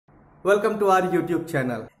Welcome to our YouTube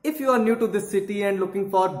channel. If you are new to this city and looking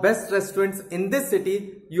for best restaurants in this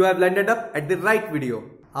city, you have landed up at the right video.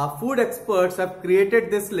 Our food experts have created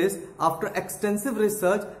this list after extensive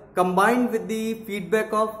research combined with the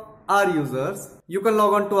feedback of our users. You can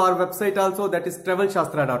log on to our website also, that is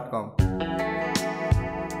travelshastra.com.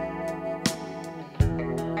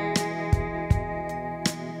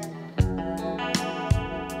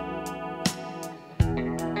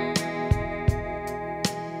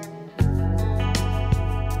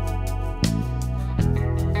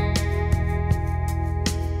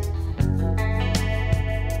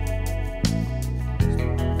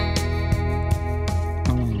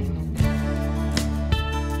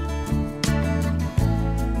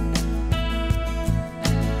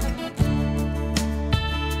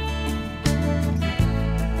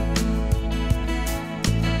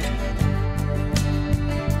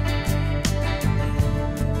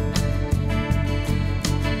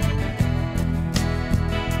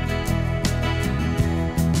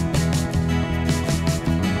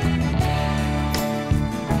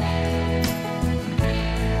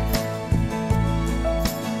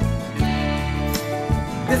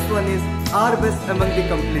 This one is our best among the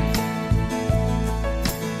complete.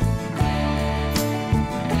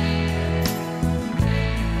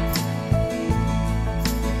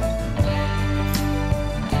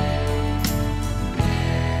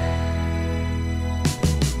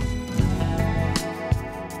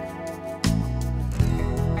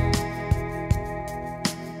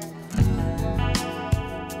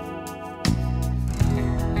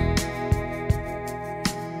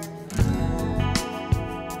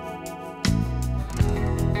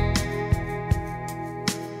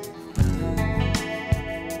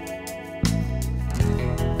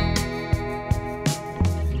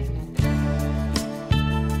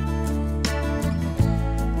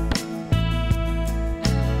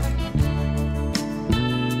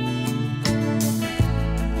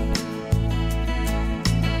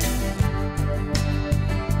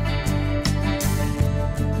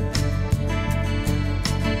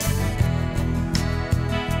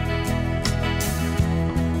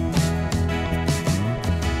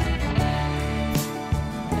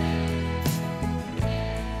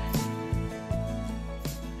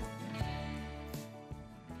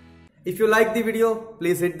 If you like the video,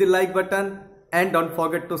 please hit the like button and don't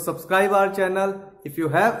forget to subscribe our channel. If you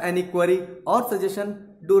have any query or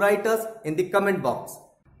suggestion, do write us in the comment box.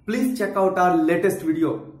 Please check out our latest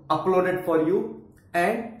video uploaded for you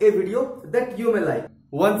and a video that you may like.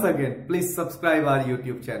 Once again, please subscribe our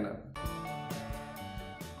YouTube channel.